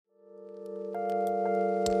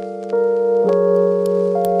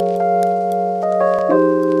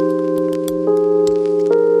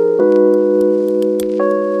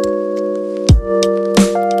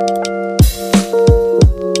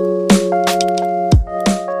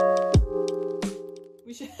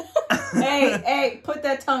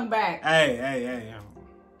tongue back. Hey.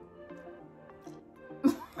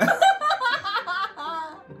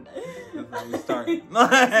 That's how we start.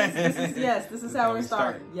 This is how we're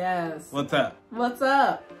starting. Yes. What's up? What's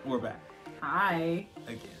up? We're back. Hi.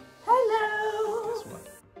 Again. Hello. Guess what?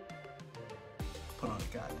 Put on a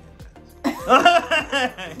goddamn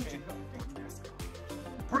mask.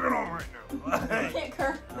 Put it on right now. I can't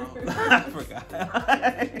curse. I forgot.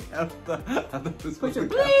 I thought this Put was your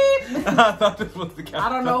the bleep. I thought this was the couch. I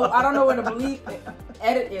don't know where the bleep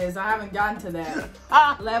edit is. I haven't gotten to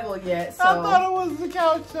that level yet. So. I thought it was the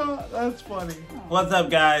couch shot. That's funny. What's up,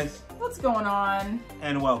 guys? What's going on?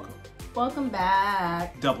 And welcome. Welcome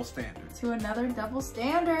back. Double standard. To another Double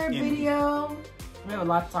Standard video. We have a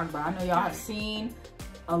lot to talk about. I know y'all have seen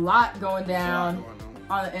a lot going down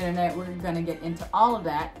on the internet. We're gonna get into all of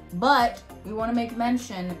that, but we want to make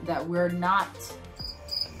mention that we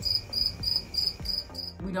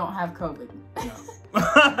don't have COVID. No.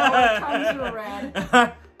 Our tongues were red.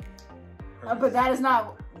 But that is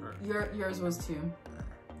not yours was too.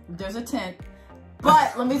 There's a tint,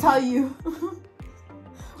 but let me tell you,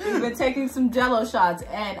 we've been taking some Jello shots,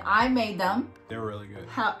 and I made them. They're really good.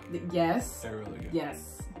 Yes. They're really good.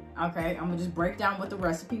 Yes. Okay, I'm gonna just break down what the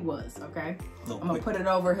recipe was, okay? I'm gonna put it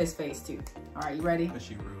over his face too. All right, you ready? Is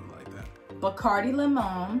she rude like that? Bacardi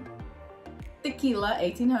Limon, tequila,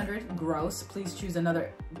 1800, gross. Please choose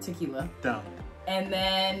another tequila. Dumb. And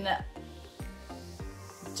then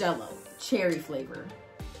Jello, cherry flavor.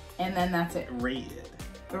 And then that's it. Red.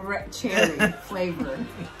 Cherry flavor.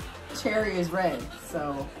 Cherry is red,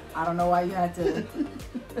 so I don't know why you had to.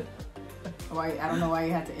 I don't know why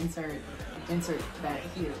you had to insert that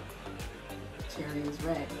here. Cherry is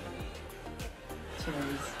red.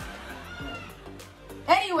 Cherry's red.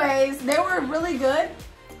 Anyways, they were really good.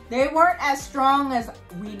 They weren't as strong as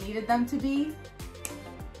we needed them to be.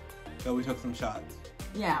 So we took some shots.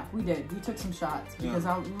 Yeah, we did. We took some shots because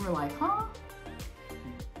we were like, huh?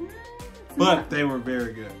 But they were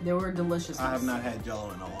very good. They were delicious. I have not had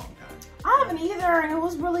Jello in a long time. I haven't either, and it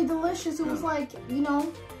was really delicious. It was like, you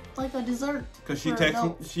know, like a dessert. Because she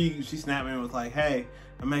texted, she snapped me and was like, "Hey,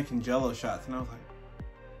 I'm making Jello shots," and I was like,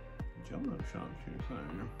 "Jello shots?" She was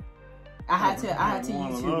saying. I had to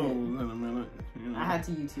YouTube it. In a minute, you know? I had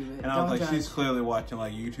to YouTube it. And I was like, she's clearly watching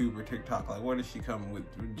like YouTube or TikTok. Like, where does she come with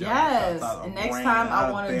Jello yes. shots? And next time I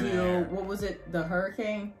want to do what was it? The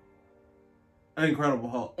Hurricane. Incredible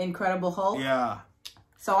Hulk. Incredible Hulk. Yeah.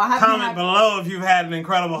 So I have comment below if you've had an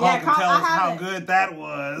Incredible Hulk and tell us how good that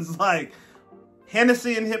was. Like,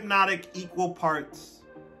 Hennessy and Hypnotic equal parts.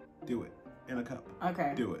 Do it in a cup.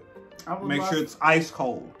 Okay. Do it. Make sure it's ice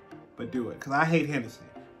cold, but do it. Because I hate Hennessy.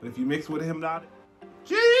 But if you mix with a Hypnotic,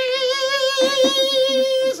 Jesus!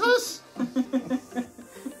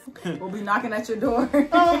 We'll be knocking at your door.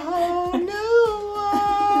 A whole new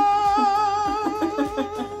world.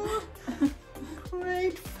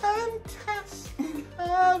 Great, fantastic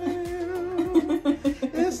avenue.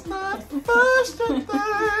 It's not first or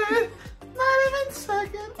third, not even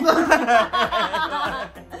second.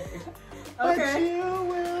 But you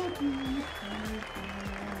will be.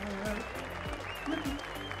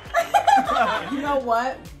 You know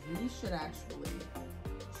what? We should actually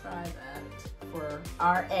try that for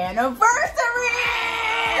our anniversary.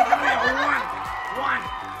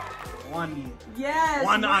 One year. Yes.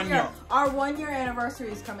 One year. Our 1 year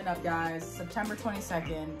anniversary is coming up, guys. September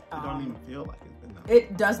 22nd. It don't even feel like it's been that.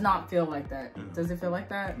 It does not feel like that. Yeah. Does it feel like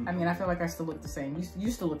that? I mean, I feel like I still look the same. You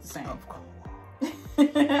still look the same. Of course.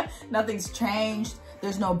 Nothing's changed.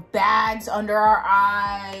 There's no bags under our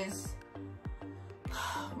eyes.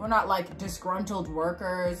 We're not like disgruntled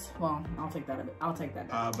workers. Well, I'll take that. I'll take that.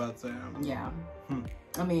 I was about to say. Yeah.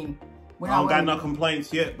 I mean, I don't got no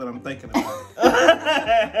complaints yet, but I'm thinking about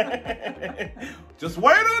it. Just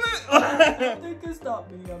wait on it. Nothing can stop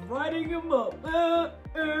me. I'm writing him up. So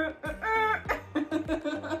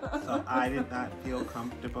I did not feel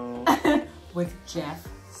comfortable with Jeff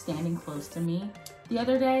standing close to me the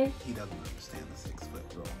other day. He doesn't understand the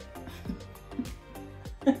 6-foot rule.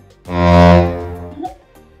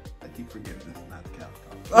 I keep forgetting this is not the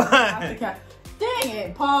couch. Dang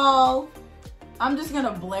it, Paul. I'm just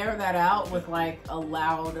gonna blare that out with like a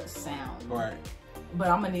loud sound. Right. But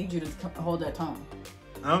I'm gonna need you to hold that tone.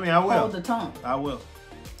 I mean, I will. Hold the tone. I will.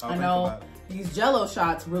 I know these Jello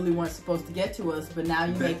shots really weren't supposed to get to us, but now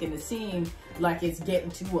you're making it seem like it's getting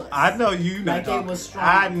to us. I know you not like it was strong.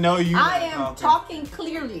 I know you. I am talking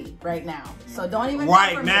clearly right now, so don't even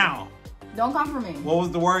right now. Don't come for me. What was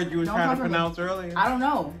the word you were trying to pronounce earlier? I don't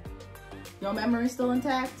know. Your memory still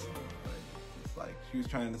intact? It's like she was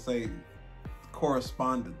trying to say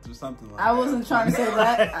correspondence or something like that. I wasn't trying to say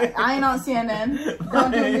that. I ain't on CNN.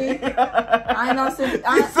 Don't do me. I ain't on CNN.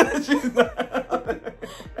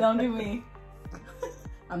 Don't do me.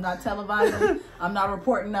 I'm not televising. I'm not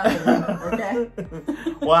reporting nothing. Okay?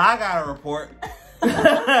 Well, I got a report.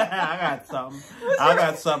 I got something. I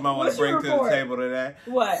want to bring to the table today.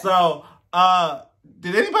 What? So,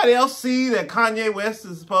 did anybody else see that Kanye West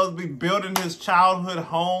is supposed to be building his childhood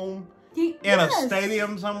home in a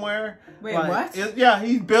stadium somewhere? Wait, what? Yeah,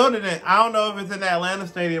 he's building it. I don't know if it's in the Atlanta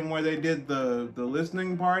stadium where they did the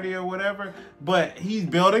listening party or whatever, but he's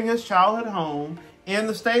building his childhood home in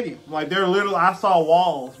the stadium. Like, they're literally, I saw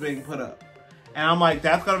walls being put up. And I'm like,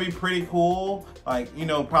 that's going to be pretty cool. Like, you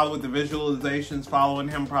know, probably with the visualizations following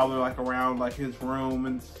him probably like around like his room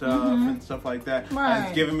and stuff like that. Right.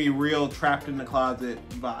 It's giving me real trapped in the closet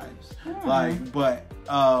vibes. Like, but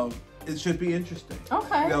it should be interesting.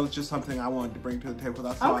 Okay. That was just something I wanted to bring to the table.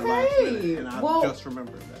 That's all I last minute, and I just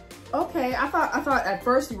remembered that. Okay, I thought at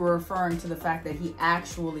first you were referring to the fact that he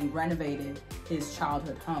actually renovated his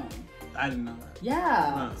childhood home. I didn't know that.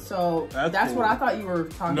 Yeah. No. So that's cool. What I thought you were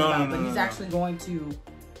talking about. But he's actually going to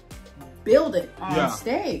build it on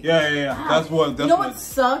stage. Yeah. Wow. That's what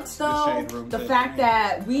sucks though? The fact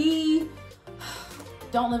that we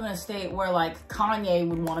don't live in a state where like Kanye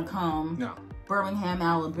would want to come. No. Birmingham,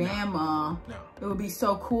 Alabama. No. It would be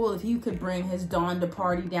so cool if you could bring his Donda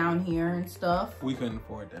party down here and stuff. We couldn't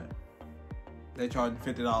afford that. They charged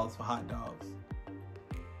 $50 for hot dogs.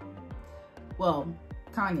 Well,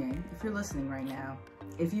 Kanye, if you're listening right now,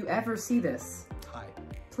 if you ever see this,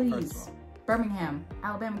 please, Birmingham,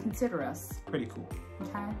 Alabama, consider us. Pretty cool.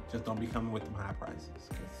 Okay. Just don't be coming with them high prices.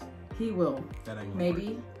 He will. That ain't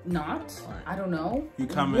maybe not. Right. I don't know. You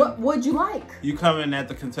come in. What would you like? You come in at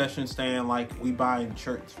the concession stand like we buying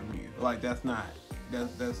shirts from you. Like that's not.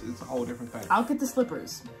 That's it's a whole different thing. I'll get the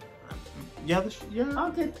slippers. Yeah.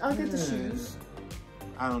 I'll get the shoes.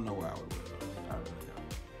 I don't know where I would wear those. I really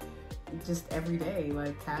don't. Just every day,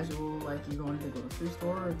 like casual, like you're going to the grocery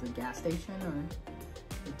store or the gas station or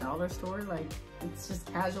the dollar store. Like it's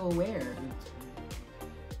just casual wear.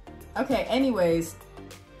 Okay. Anyways.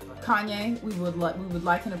 Kanye, we would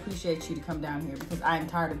like and appreciate you to come down here because I am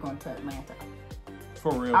tired of going to Atlanta.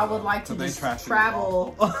 For real. I would like to just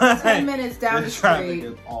travel 10 minutes down the street. Traffic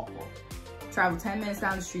is awful. Travel 10 minutes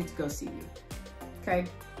down the street to go see you. Okay?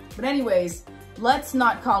 But anyways, let's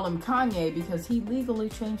not call him Kanye because he legally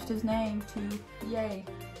changed his name to Ye.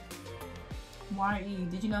 Y-E.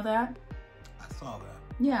 Did you know that? I saw that.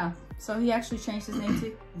 Yeah. So he actually changed his name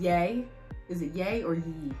to Ye. Is it Ye or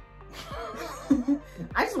Yee?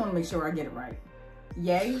 I just want to make sure I get it right.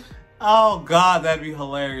 Yay. Oh God, that'd be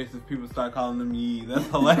hilarious if people start calling them Yee. That's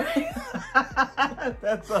hilarious.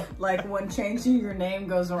 That's like when changing your name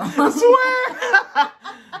goes wrong. I swear.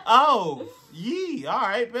 Oh, Yee. All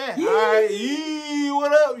right, bet. Yee. All right, Yee.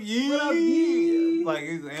 What up, Yee? What up, Yee? Like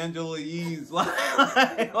it's Angela Yee's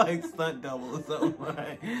like stunt double or something.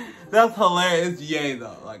 Like, that's hilarious. It's Ye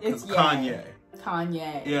though. Like it's Kanye.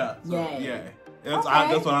 Kanye. Yeah. So, Ye. Yeah. That's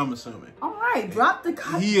what I'm assuming. All right, drop the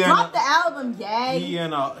album, Ye. He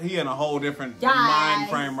in a whole different mind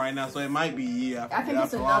frame right now, so it might be Ye. I think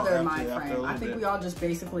it's another mind frame. I think we all just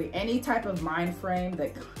basically any type of mind frame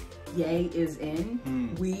that Ye is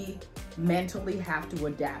in, we mentally have to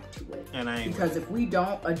adapt to it. And I ain't because if we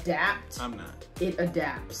don't adapt, I'm not. It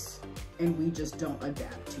adapts, and we just don't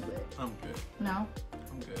adapt to it. I'm good. No,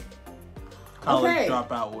 I'm good. College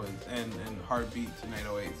Dropout was and Heartbeats and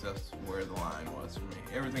 808s. That's where the line was for me.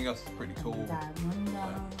 Everything else is pretty cool.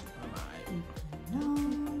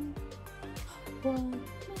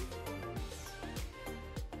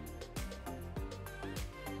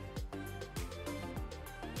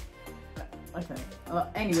 Okay.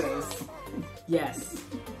 Anyways, yes.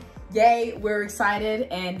 Yay, we're excited,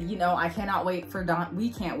 and you know I cannot wait for Don. We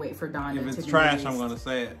can't wait for Don. If it's trash, I'm gonna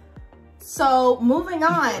say it. So, moving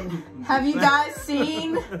on. Have you guys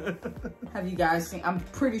seen? I'm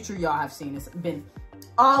pretty sure y'all have seen this. It's been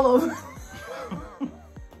all over. It's been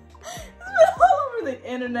all over the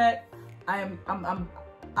internet. I'm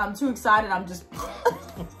too excited. I'm just.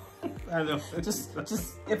 I know. just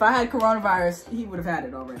if I had coronavirus, he would have had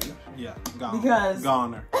it already. Yeah, gone. Because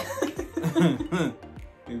goner.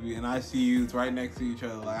 Maybe in ICUs right next to each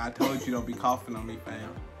other. Like I told you, don't be coughing on me,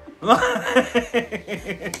 fam. I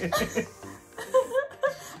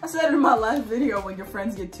said it in my last video when your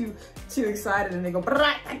friends get too excited and they go.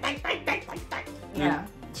 Yeah.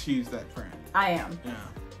 She's that friend. I am. Yeah.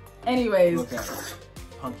 Anyways. Look at her.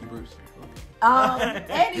 Punky Brewster.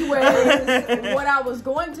 Anyways, what I was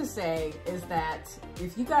going to say is that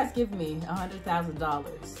if you guys give me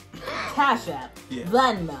 $100,000, Cash App,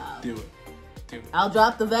 Venmo, do it. to. I'll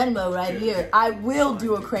drop the Venmo right here. I will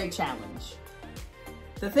do a crate challenge.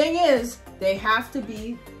 The thing is, they have to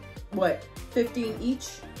be, what, 15 each?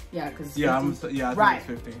 Yeah, because I think it's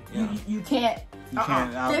 15. Yeah. You can't. You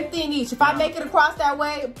can't. 15 each. If I make it across that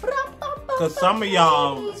way, because some of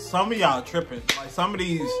y'all tripping. Like some of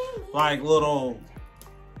these like little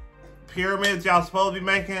pyramids y'all supposed to be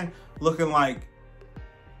making looking like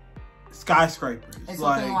skyscrapers. It's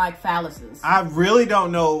looking like phalluses. I really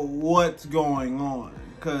don't know what's going on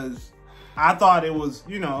because I thought it was,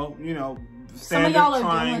 some of y'all are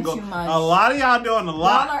triangle. doing too much. A lot of y'all doing a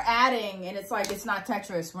lot. Y'all are adding, and it's like it's not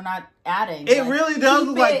Tetris. We're not adding. It really does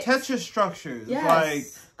look like Tetris structures. Yes. Like,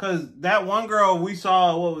 because that one girl we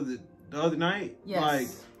saw, what was it, the other night? Yes. Like,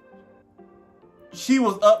 she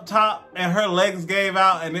was up top, and her legs gave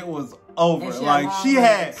out, and it was over. Like, because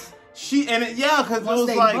it was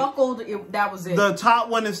they like buckled, that was it. The top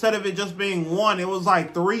one, instead of it just being one, it was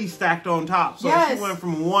like 3 stacked on top. So she went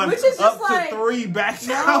from 1 up to 3 back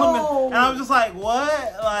down. And I was just like,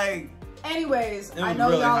 what? Like, anyways, I know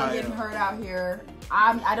y'all are getting hurt out here.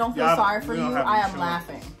 I don't feel sorry for you. I am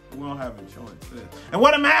laughing. We don't have insurance for this. And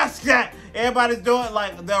what a mask at! Everybody's doing,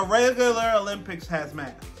 like, the regular Olympics has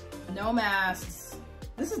masks. No masks.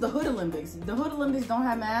 This is the Hood Olympics. The Hood Olympics don't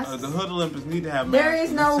have masks. The Hood Olympics need to have masks. There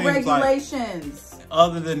is no regulations. Like,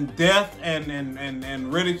 other than death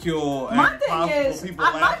and ridicule and possible people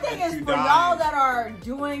my thing is for y'all that are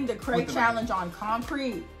doing the crate challenge on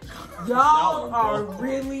concrete, y'all are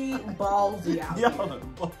really ballsy out here.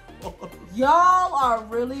 Y'all are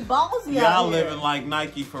really ballsy out here. Y'all living like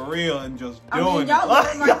Nike for real and just doing y'all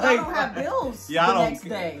living like y'all don't have bills the next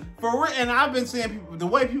day. For real, and I've been seeing people, the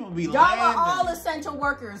way people be y'all are all essential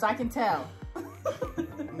workers, I can tell.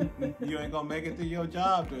 You ain't gonna make it to your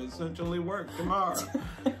job to essentially work tomorrow.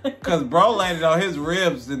 Cause bro landed on his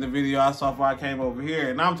ribs in the video I saw before I came over here.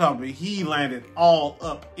 And I'm talking about he landed all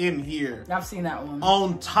up in here. I've seen that one.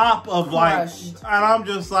 On top of crushed. And I'm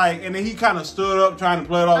just like, and then he kind of stood up trying to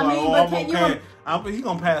play it off I'm okay. He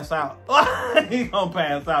gonna pass out. He gonna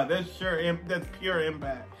pass out. That's pure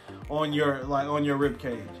impact on your rib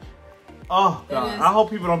cage. Oh God! I hope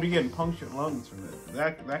people don't be getting punctured lungs from this.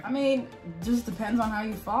 That I mean, just depends on how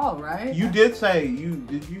you fall, right? You did say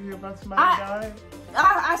did you hear about somebody died?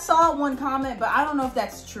 I saw one comment, but I don't know if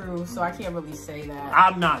that's true, so I can't really say that.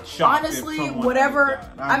 I'm not shocked. Honestly, whatever.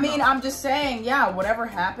 I'm just saying, whatever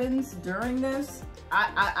happens during this,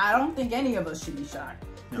 I don't think any of us should be shocked.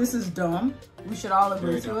 No. This is dumb. We should all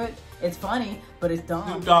agree to it. It's funny, but it's dumb.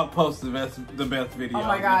 Snoop Dogg posts the best video. Oh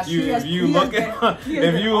my gosh! If you looking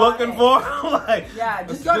for like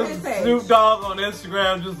just go to his page. Snoop Dogg on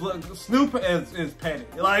Instagram. Just look. Snoop is petty.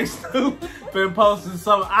 Like Snoop been posting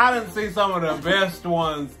some. I didn't see some of the best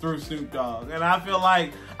ones through Snoop Dogg, and I feel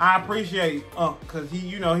like I appreciate because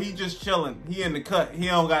he just chilling. He in the cut. He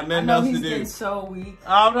don't got nothing else to do. He's so weak.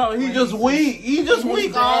 I don't know. He just weak. He just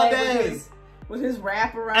weak all day. With his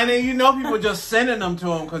wrap around. And then people just sending them to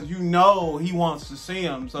him because he wants to see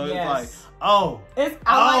them. So it's like,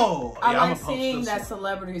 I like seeing that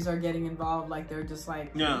celebrities are getting involved. Like they're just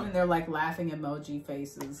like, even they're like laughing emoji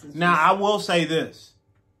faces. I will say this.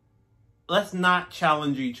 Let's not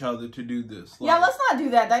challenge each other to do this. Let's not do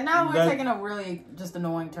that. Now we're taking a really just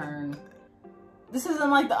annoying turn. This isn't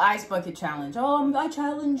like the ice bucket challenge. Oh, I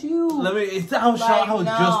challenge you. I was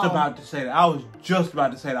just about to say that. I was just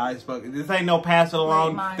about to say the ice bucket. This ain't no pass it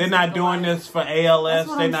along. They're not doing this for ALS.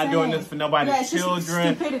 They're not doing this for nobody's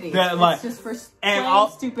children. Stupidity. It's just for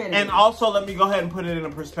stupidity. And also, let me go ahead and put it in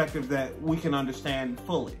a perspective that we can understand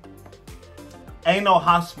fully. Ain't no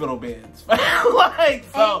hospital beds.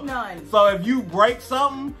 Ain't none. So if you break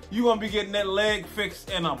something, you're going to be getting that leg fixed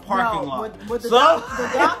in a parking lot. The doctor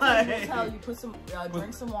will tell you,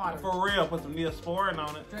 drink some water. For real, put some Neosporin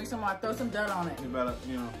on it. Drink some water, throw some dirt on it. You better,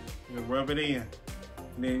 you rub it in.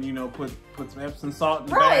 And then, put some Epsom salt in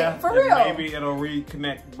the bath. For real. Maybe it'll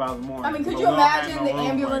reconnect by the morning. I mean, could you imagine the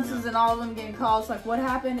ambulances and all of them getting calls like, what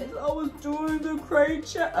happened? I was doing the crate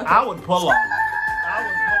check. Okay. I would pull off.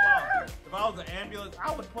 If I was an ambulance,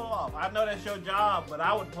 I would pull off. I know that's your job, but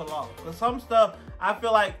I would pull off. Because some stuff, I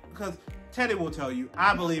feel like, because Teddy will tell you,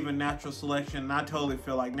 I believe in natural selection, and I totally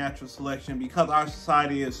feel like natural selection, because our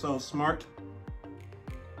society is so smart,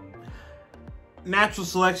 natural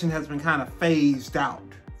selection has been kind of phased out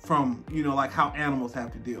from, like how animals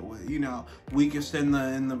have to deal with it. Weakest in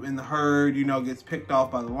the herd, gets picked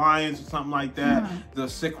off by the lions or something like that. The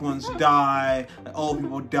sick ones die, the old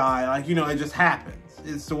people die. Like, it just happens.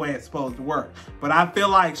 It's the way it's supposed to work. But I feel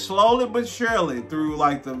like slowly but surely through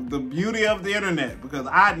like the beauty of the internet, because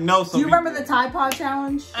I know some. Do you remember the Tide Pod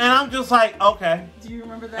challenge? And I'm just like, okay. Do you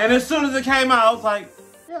remember that? And as soon as it came out, I was like,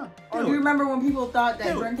 Yeah. Or do you remember when people thought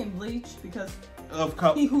that Do it. drinking bleach, because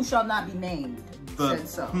Of he who shall not be named said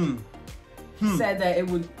so. Said that it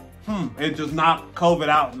would... It just knocked COVID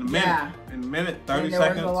out in a minute. Yeah. In a minute, 30 And there was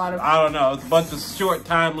seconds. a lot of- I don't know. It's a bunch of short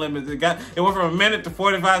time limits. It went from a minute to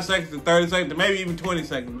 45 seconds to 30 seconds to maybe even 20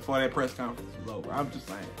 seconds before that press conference was over. I'm just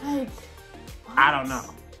saying. Like, I don't know.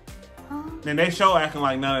 And they show acting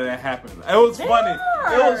like none of that happened. It was funny.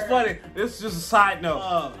 Are. It was funny. This is just a side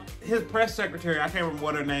note. His press secretary, I can't remember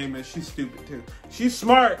what her name is. She's stupid too. She's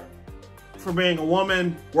smart for being a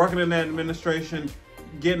woman, working in that administration,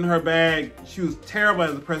 getting her bag. She was terrible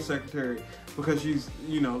as a press secretary because she's,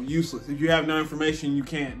 you know, useless. If you have no information, you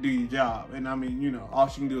can't do your job. And I mean, you know, all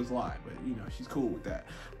she can do is lie. But, you know, she's cool with that.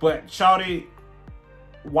 But Shawty,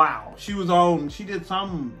 wow. She did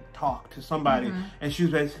some talk to somebody, and she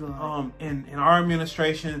was basically like, in our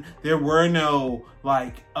administration, there were no,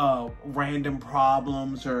 like, random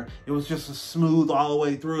problems, or it was just a smooth all the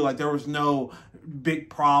way through. Like, there was no big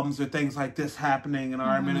problems or things like this happening in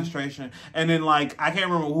our administration. And then, like, I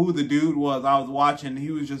can't remember who the dude was I was watching.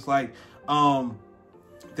 He was just like,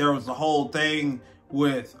 there was the whole thing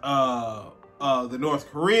with the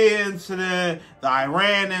North Korea incident, the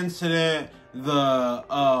Iran incident,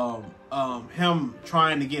 the him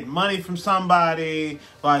trying to get money from somebody,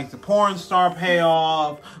 like the porn star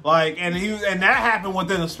payoff, like, and that happened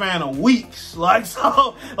within a span of weeks, like,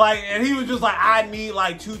 so, like, and he was just like, I need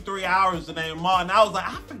like 2-3 hours to name them all, and I was like,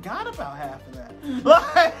 I forgot about half of that.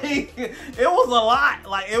 Like, it was a lot.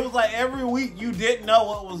 Like, it was like every week you didn't know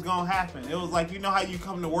what was gonna happen. It was like, you know how you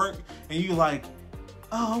come to work and you like,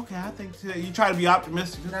 oh, okay, I think today, you try to be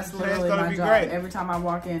optimistic. That's literally my job. Great. Every time I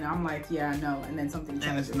walk in, I'm like, yeah, no, and then something changes.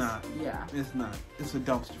 And it's not. Yeah. It's not. It's a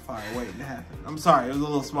dumpster fire waiting to happen. I'm sorry, it was a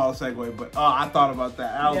little small segue, but I thought about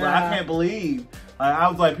that. I was like, I can't believe. Like, I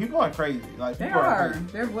was like, people are crazy. Like, they are.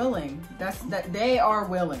 They're willing. They are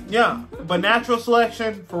willing. Yeah, but natural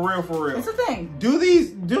selection, for real, for real. It's a thing. Do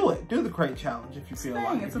it. Do the crate challenge if you feel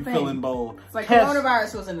like it's you're a feeling bold. It's like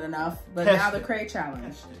coronavirus wasn't enough, but now the crate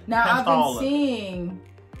challenge. Now I've been seeing.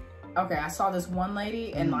 Okay, I saw this one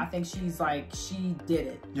lady, and I think she's like, she did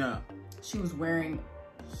it. Yeah. She was wearing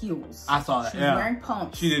heels. I saw that. She was wearing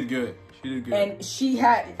pumps. She did good. She did good. And she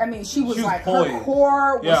was like, poised. Her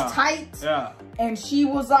core was tight. Yeah. And she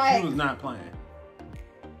was like, she was not playing.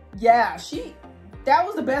 Yeah, that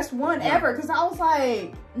was the best one ever, because I was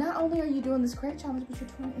like, not only are you doing this crate challenge, but you're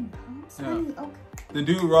doing it in pumps. Yeah. Okay. The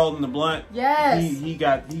dude rolling the blunt. Yes.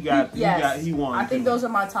 He won. I think those are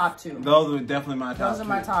my top two. Those are definitely my top two. Those are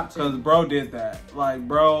my top two. Because bro did that. Like,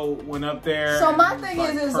 bro went up there. So my thing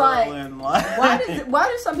is like, why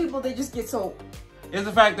do some people, they just get so... It's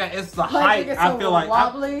the fact that it's the height. I feel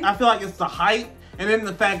like it's the height, and then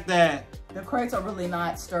the fact that the crates are really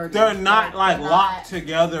not sturdy. They're not like locked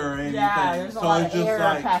together or anything. Yeah, there's a lot of air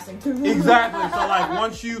passing through them. Exactly. So like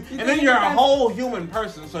once and then you're a whole human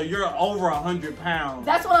person, so you're over 100 pounds.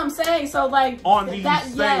 That's what I'm saying. So like on these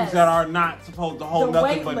things that are not supposed to hold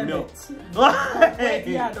nothing but milk.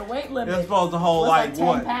 The weight limit. It's supposed to hold like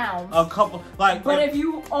 10 pounds. A couple like. But if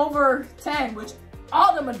you over 10, which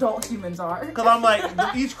all them adult humans are. Because I'm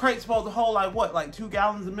like, each crate's supposed to hold like what, like 2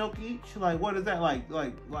 gallons of milk each? Like what is that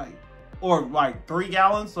or like 3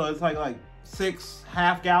 gallons? So it's like 6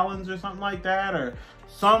 half gallons or something like that, or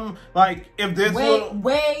some like if this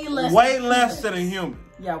way less than a human.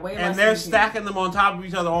 Yeah, way less. And they're stacking them on top of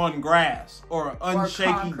each other on grass or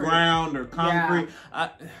unshaky ground or concrete. Yeah.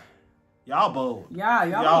 Y'all bold. Yeah,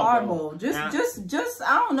 y'all are bold. Just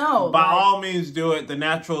I don't know. By all means, do it. The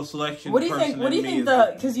natural selection. What do you think? What do you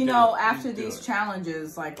think? Because you know, after these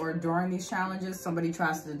challenges, like, or during these challenges, somebody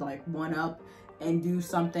tries to like one up and do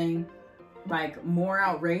something like more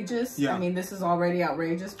outrageous. Yeah. I mean, this is already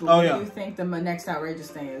outrageous. But what do you think the next outrageous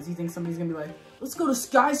thing is? You think somebody's gonna be like, let's go to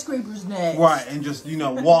skyscrapers next. Right, and just,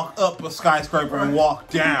 walk up a skyscraper and walk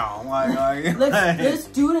down. Let's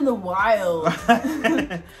do it in the wild.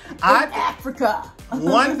 in Africa.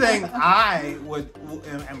 One thing I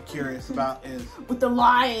am curious about is with the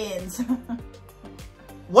lions.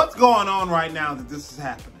 What's going on right now that this is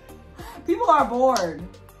happening? People are bored.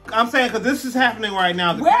 I'm saying because this is happening right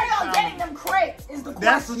now. Where are y'all getting them crates? Is the question.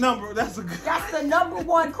 That's the number. That's the number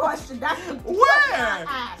one question. That's the where.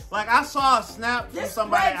 Like I saw a snap from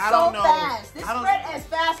somebody. I don't know. Fast. This spread as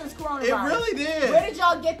fast as coronavirus. It really did. Where did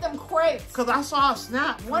y'all get them crates? Because I saw a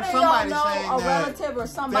snap from one somebody of y'all saying know a relative or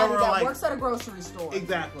somebody that works at a grocery store.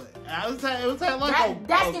 Exactly. It was like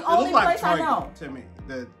that's the only place I know. To me,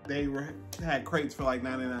 that they had crates for like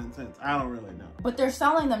 99 cents. I don't really know. But they're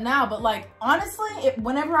selling them now. But like, honestly,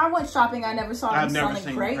 whenever I went shopping, I never saw them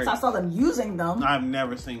selling crates. I saw them using them. I've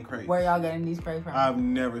never seen crates. Where y'all getting these crates from? I've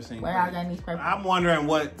never seen Where y'all getting these crates from? I'm wondering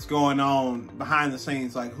what's going on behind the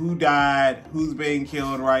scenes. Like, who died? Who's being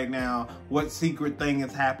killed right now? What secret thing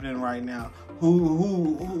is happening right now?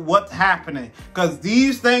 What's happening? Because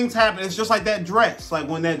these things happen. It's just like that dress. Like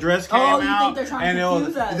when that dress came out, think they're trying to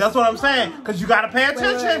confuse us? That's what I'm saying. Because you got to pay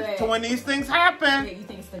attention to when these things happen. Wait, you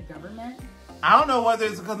think it's the government? I don't know whether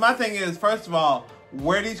it's because my thing is, first of all,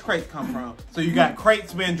 where these crates come from. So you got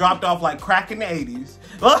crates being dropped off like crack in the 80s.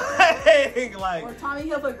 like or Tommy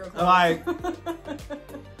Hilfiger. Like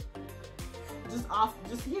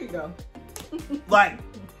just here you go. Like,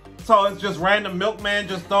 so it's just random milkman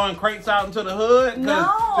just throwing crates out into the hood? No.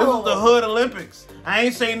 This is the Hood Olympics. I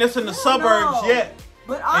ain't seen this in the suburbs yet.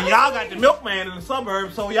 But honestly, and y'all got the milkman in the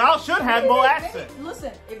suburbs, so y'all should have more access.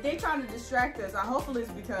 Listen, if they trying to distract us, hopefully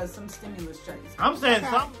it's because some stimulus checks. I'm saying